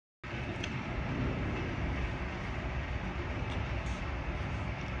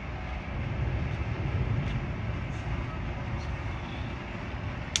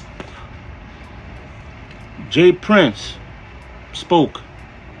Jay Prince spoke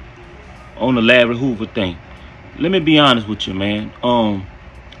on the Larry Hoover thing. Let me be honest with you, man.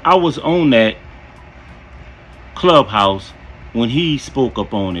 I was on that Clubhouse when he spoke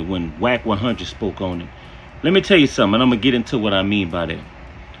up on it, when Wack 100 spoke on it. Let me tell you something, and I'm gonna get into what I mean by that.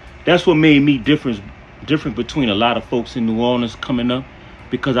 That's what made me different between a lot of folks in New Orleans coming up,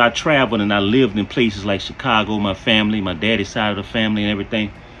 because I traveled and I lived in places like Chicago, my family, my daddy's side of the family and everything.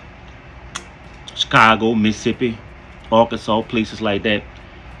 Chicago, Mississippi, Arkansas, places like that.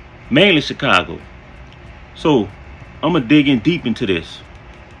 Mainly Chicago. So I'm gonna dig in deep into this.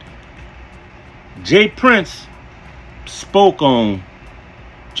 Jay Prince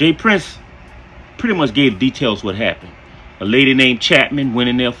pretty much gave details what happened. A lady named Chapman went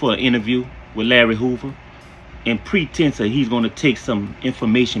in there for an interview with Larry Hoover in pretense that he's going to take some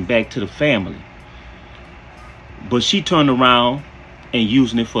information back to the family. But she turned around and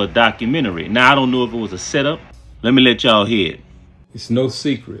using it for a documentary. Now, I don't know if it was a setup. Let me let y'all hear it. It's no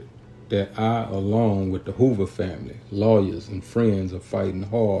secret that I, along with the Hoover family, lawyers and friends, are fighting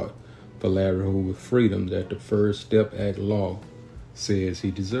hard for Larry Hoover's freedom that the First Step Act law says he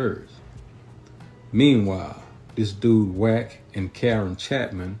deserves. Meanwhile, this dude Wack and Karen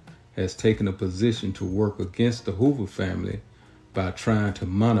Chapman has taken a position to work against the Hoover family by trying to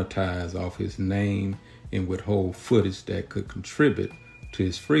monetize off his name and withhold footage that could contribute to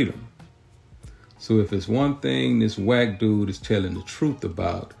his freedom. So if it's one thing this Wack dude is telling the truth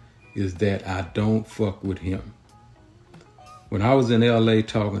about, is that I don't fuck with him. When I was in LA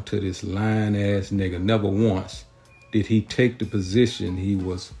talking to this lying ass nigga, never once did he take the position he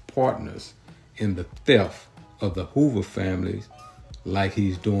was partners in the theft of the Hoover families like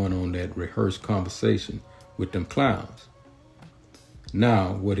he's doing on that rehearsed conversation with them clowns.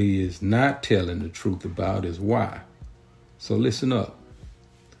 Now, what he is not telling the truth about is why. So listen up.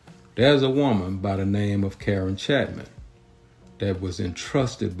 There's a woman by the name of Karen Chapman that was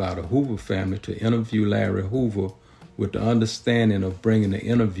entrusted by the Hoover family to interview Larry Hoover with the understanding of bringing the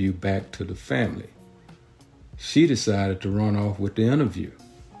interview back to the family. She decided to run off with the interview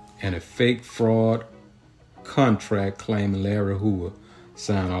and a fake fraud contract claiming Larry Hoover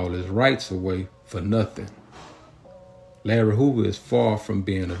signed all his rights away for nothing. Larry Hoover is far from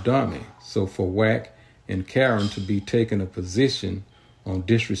being a dummy, so for Wack and Karen to be taking a position on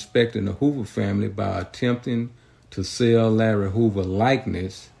disrespecting the Hoover family by attempting to sell Larry Hoover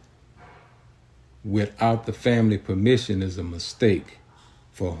likeness without the family permission is a mistake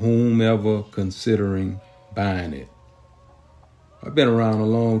for whomever considering buying it. I've been around a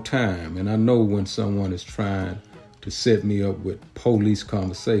long time, and I know when someone is trying to set me up with police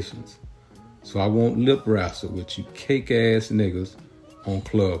conversations. So I won't lip wrestle with you cake-ass niggas on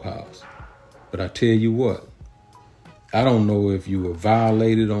Clubhouse. But I tell you what, I don't know if you were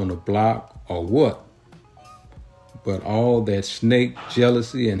violated on the block or what, but all that snake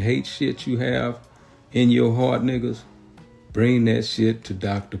jealousy and hate shit you have in your heart, niggas, bring that shit to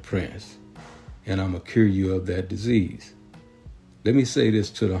Dr. Prince, and I'ma cure you of that disease. Let me say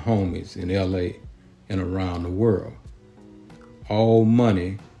this to the homies in LA and around the world. All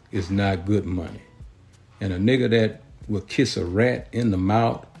money is not good money. And a nigga that will kiss a rat in the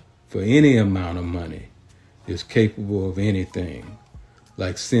mouth for any amount of money is capable of anything,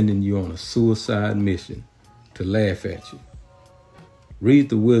 like sending you on a suicide mission to laugh at you. Read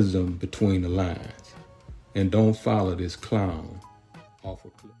the wisdom between the lines and don't follow this clown off a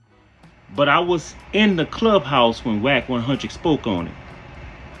cliff. But I was in the Clubhouse when Wack 100 spoke on it.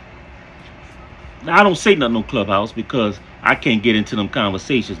 Now, I don't say nothing on Clubhouse because I can't get into them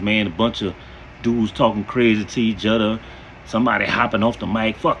conversations, man. A bunch of dudes talking crazy to each other. Somebody hopping off the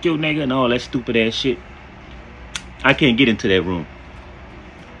mic, fuck you nigga, and all that stupid ass shit. I can't get into that room.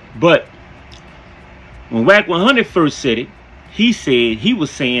 But when Wack 100 first said it, he said he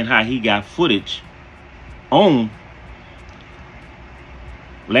was saying how he got footage on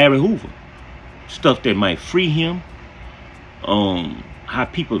Larry Hoover. Stuff that might free him. How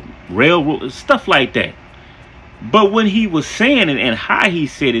people railroad, stuff like that. But when he was saying it and how he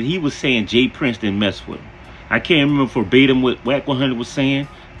said it, he was saying Jay Prince didn't mess with him. I can't remember verbatim what Wack 100 was saying.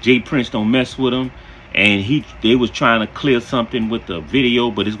 Jay Prince don't mess with him. And they was trying to clear something with the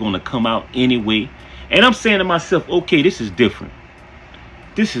video, but it's going to come out anyway. And I'm saying to myself, okay, this is different.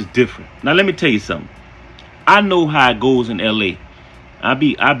 This is different. Now, let me tell you something. I know how it goes in LA. I've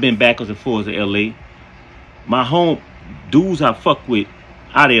been backwards and forwards to LA. My home dudes I fuck with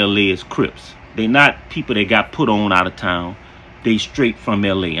out of LA is Crips. They not people that got put on out of town. They straight from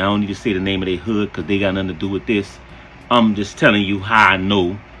LA. I don't need to say the name of their hood because they got nothing to do with this. I'm just telling you how I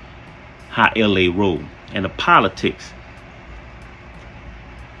know how LA roll and the politics.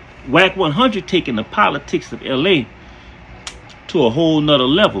 Wack 100 taking the politics of LA to a whole nother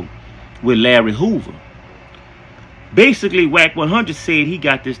level with Larry Hoover. Basically, Wack 100 said he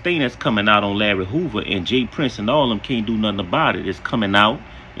got this thing that's coming out on Larry Hoover, and Jay Prince and all of them can't do nothing about it. It's coming out.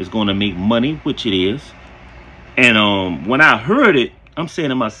 It's going to make money, which it is. And when I heard it, I'm saying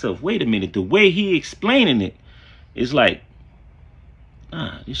to myself, wait a minute. The way he explaining it is like,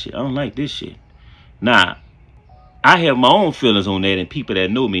 this shit, I don't like this shit. Nah, I have my own feelings on that, and people that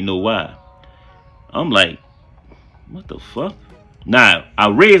know me know why. I'm like, what the fuck? Now, I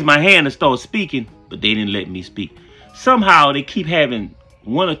raised my hand and started speaking, but they didn't let me speak. Somehow they keep having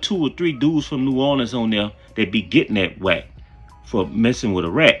 1 or 2 or 3 dudes from New Orleans on there that be getting that whack for messing with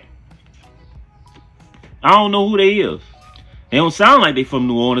a rat. I don't know who they is. They don't sound like they from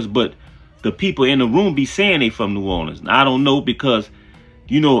New Orleans, but the people in the room be saying they from New Orleans. Now, I don't know because,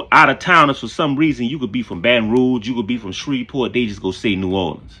 you know, out of towners for some reason, you could be from Baton Rouge, you could be from Shreveport, they just go say New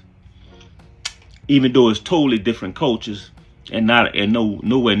Orleans. Even though it's totally different cultures and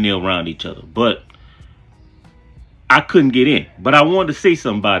nowhere near around each other. But I couldn't get in. But I wanted to say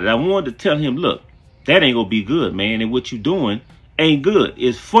something about it. I wanted to tell him, look, that ain't gonna be good, man. And what you doing ain't good.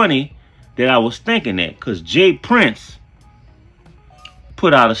 It's funny that I was thinking that because Jay Prince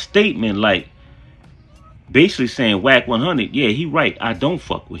put out a statement like basically saying Wack 100, yeah, he right. I don't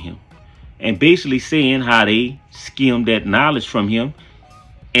fuck with him. And basically saying how they skimmed that knowledge from him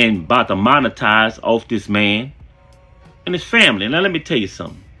and about to monetize off this man and his family. Now, let me tell you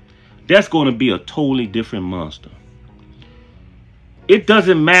something. That's going to be a totally different monster. It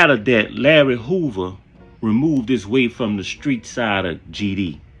doesn't matter that Larry Hoover removed his way from the street side of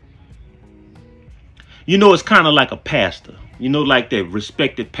GD. You know, it's kind of like a pastor. You know, like that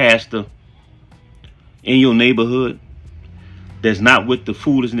respected pastor in your neighborhood that's not with the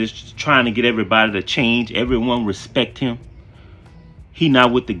foolishness, just trying to get everybody to change. Everyone respect him. He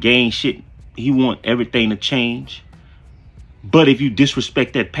not with the gang shit. He want everything to change. But if you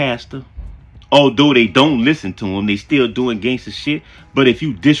disrespect that pastor, although they don't listen to him, they still doing gangster shit. But if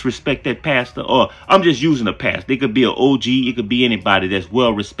you disrespect that pastor, or I'm just using a pastor, it could be an OG, it could be anybody that's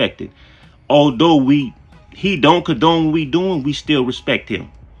well respected. Although he don't condone what we doing, we still respect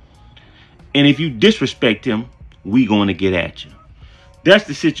him. And if you disrespect him, we going to get at you. That's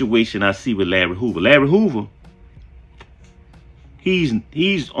the situation I see with Larry Hoover. Larry Hoover,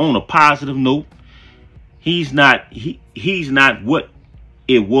 he's on a positive note. He's not what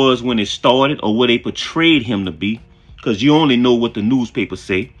it was when it started or what they portrayed him to be, because you only know what the newspapers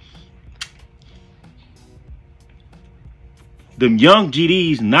say. Them young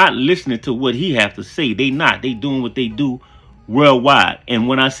GDs not listening to what he have to say. They not. They doing what they do worldwide. And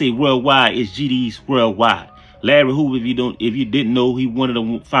when I say worldwide, it's GDs worldwide. Larry Hoover, if you didn't know, he one of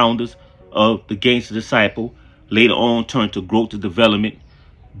the founders of the Gangster Disciple. Later on, turned to Growth to Development,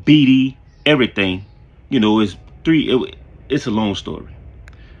 BD, everything. You know, it's a long story.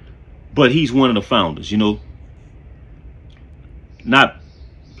 But he's one of the founders, you know. I'm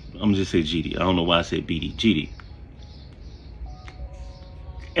gonna just say GD. I don't know why I said BD. GD.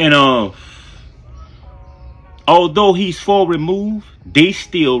 And although he's far removed, they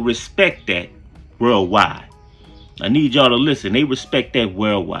still respect that worldwide. I need y'all to listen. They respect that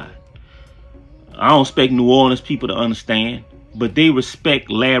worldwide. I don't expect New Orleans people to understand, but they respect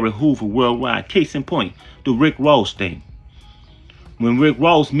Larry Hoover worldwide. Case in point, the Rick Ross thing. When Rick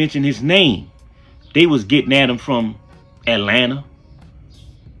Ross mentioned his name, they was getting at him from Atlanta,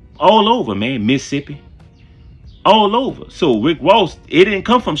 all over, man, Mississippi, all over. So Rick Ross, it didn't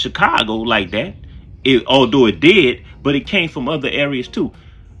come from Chicago like that, although it did, but it came from other areas too.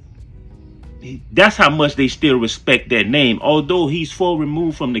 That's how much they still respect that name. Although he's far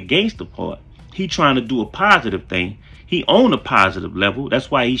removed from the gangster part, he trying to do a positive thing. He on a positive level.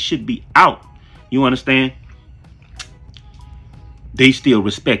 That's why he should be out. You understand? They still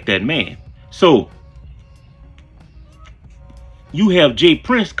respect that man. So you have Jay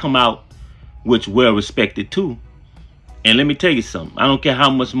Prince come out, which well respected too. And let me tell you something. I don't care how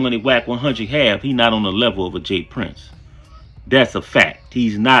much money Wack 100 have. He not on the level of a Jay Prince. That's a fact.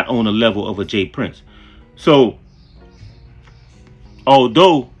 He's not on the level of a Jay Prince. So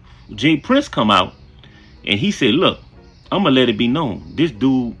although Jay Prince come out and he said, look, I'm going to let it be known. This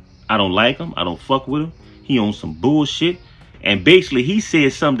dude, I don't like him. I don't fuck with him. He on some bullshit. And basically he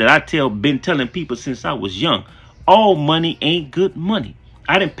said something that been telling people since I was young. All money ain't good money.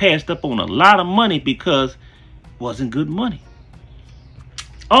 I done passed up on a lot of money because it wasn't good money.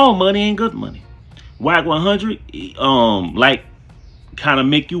 All money ain't good money. Wack 100, like, kind of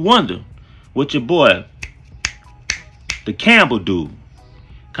make you wonder what your boy, the Campbell dude.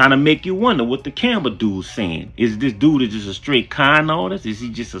 Kind of make you wonder what the Campbell dude's saying. Is this dude just a straight con artist? Is he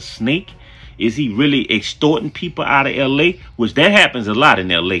just a snake? Is he really extorting people out of LA? Which that happens a lot in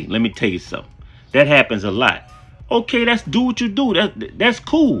LA. Let me tell you something. That happens a lot. Okay, that's do what you do. That's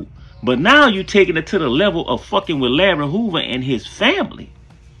cool. But now you're taking it to the level of fucking with Larry Hoover and his family.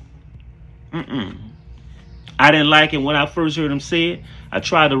 I didn't like it when I first heard him say it. I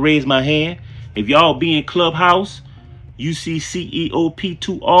tried to raise my hand. If y'all be in Clubhouse,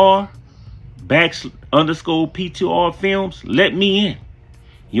 UCCEOP2R _ P2R films, let me in.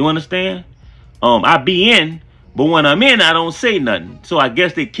 You understand? I be in, but when I'm in, I don't say nothing. So I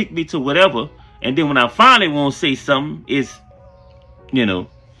guess they kick me to whatever. And then when I finally won't say something, it's, you know.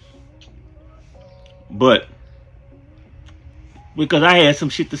 But because I had some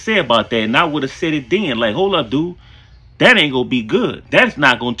shit to say about that, and I would have said it then. Like, hold up, dude. That ain't going to be good. That's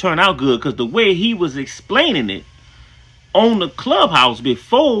not going to turn out good. Because the way he was explaining it on the Clubhouse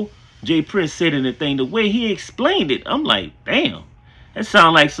before Jay Prince said anything, the way he explained it, I'm like, damn. That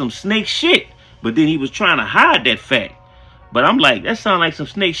sounds like some snake shit. But then he was trying to hide that fact. But I'm like, that sounds like some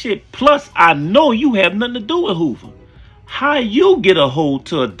snake shit. Plus, I know you have nothing to do with Hoover. How you get a hold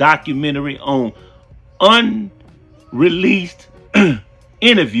to a documentary on unreleased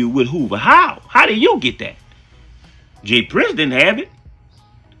interview with Hoover? How? How did you get that? Jay Prince didn't have it.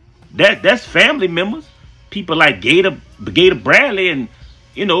 That's family members. People like Gator Bradley and,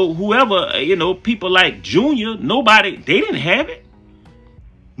 you know, whoever, you know, people like Junior, nobody, they didn't have it.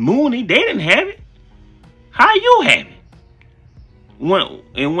 Mooney, they didn't have it. How you have it?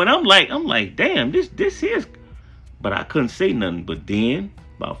 When I'm like, damn, this is, but I couldn't say nothing. But then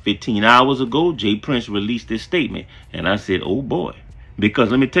about 15 hours ago, Jay Prince released this statement, and I said, oh boy, because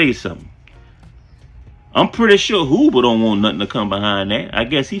let me tell you something. I'm pretty sure Hoover don't want nothing to come behind that. I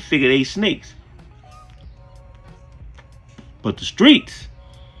guess he figured they snakes. But the streets,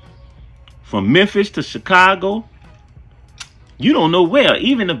 from Memphis to Chicago, you don't know where.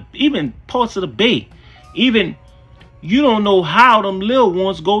 Even parts of the Bay, even you don't know how them little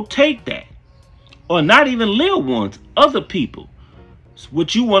ones go take that. Or not even little ones, other people. It's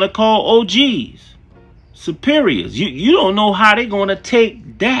what you want to call OGs, superiors. You don't know how they going to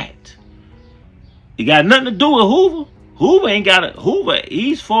take that. It got nothing to do with Hoover. Hoover ain't got it. Hoover,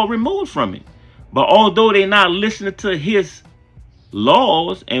 he's far removed from it. But although they're not listening to his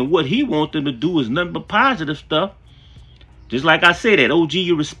laws and what he wants them to do is nothing but positive stuff, just like I said, that OG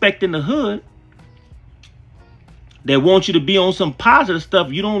you respect in the hood, that want you to be on some positive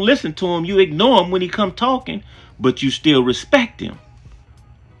stuff, you don't listen to him. You ignore him when he come talking, but you still respect him.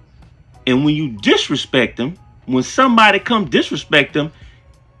 And when you disrespect him, when somebody come disrespect him,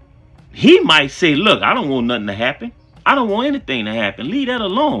 he might say, look, I don't want nothing to happen. I don't want anything to happen. Leave that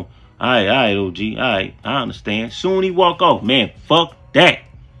alone. All right, OG. All right, I understand. Soon he walk off. Man, fuck that.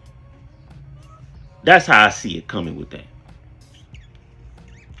 That's how I see it coming with that.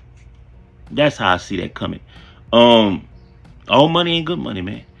 That's how I see that coming. All money ain't good money,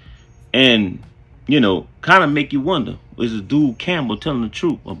 man. And, you know, kind of make you wonder, is this dude Campbell telling the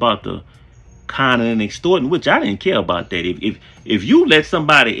truth about the conning and extorting, which I didn't care about that. If you let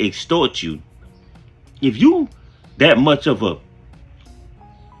somebody extort you, if you that much of a,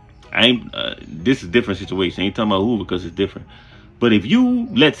 this is a different situation. I ain't talking about Hoover because it's different. But if you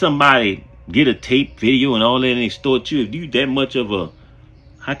let somebody get a tape, video, and all that and extort you, if you that much of a,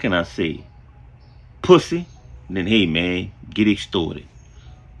 how can I say, pussy, then hey man, get extorted.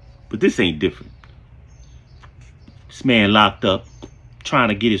 But this ain't different. This man locked up, trying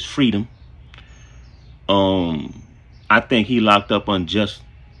to get his freedom. I think he locked up unjust.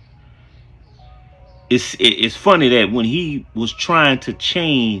 It's funny that when he was trying to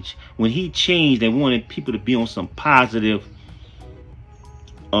change, when he changed and wanted people to be on some positive,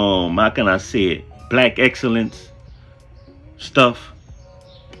 how can I say it, black excellence stuff,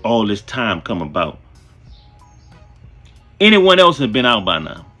 all this time come about. Anyone else had been out by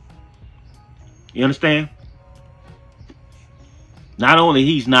now. You understand? Not only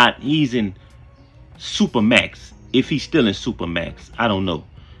he's in Supermax. If he's still in Supermax, I don't know.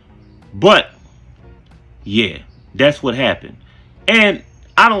 But yeah, that's what happened. And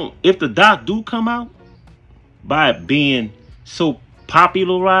if the doc do come out, by it being so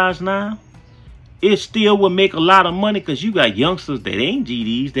popularized now, it still will make a lot of money because you got youngsters that ain't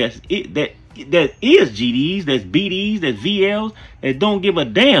GDs, that is GDs, that's BDs, that's VLs, that don't give a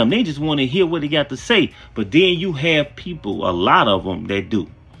damn. They just want to hear what he got to say. But then you have people, a lot of them, that do.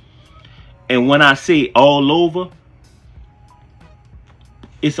 And when I say all over,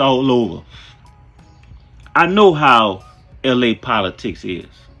 it's all over. I know how LA politics is.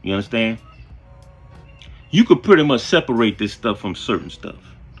 You understand? You could pretty much separate this stuff from certain stuff.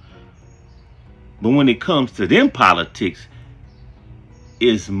 But when it comes to them politics,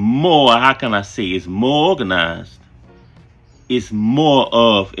 it's more, how can I say, it's more organized. It's more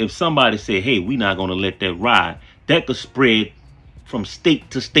of, if somebody say, hey, we're not going to let that ride, that could spread from state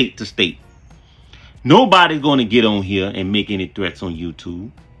to state to state. Nobody's going to get on here and make any threats on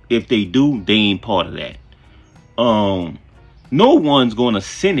YouTube. If they do, they ain't part of that. No one's going to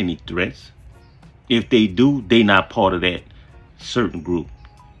send any threats. If they do, they not part of that certain group.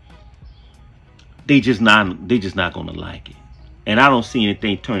 They just not going to like it. And I don't see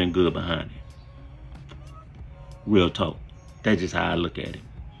anything turning good behind it. Real talk. That's just how I look at it.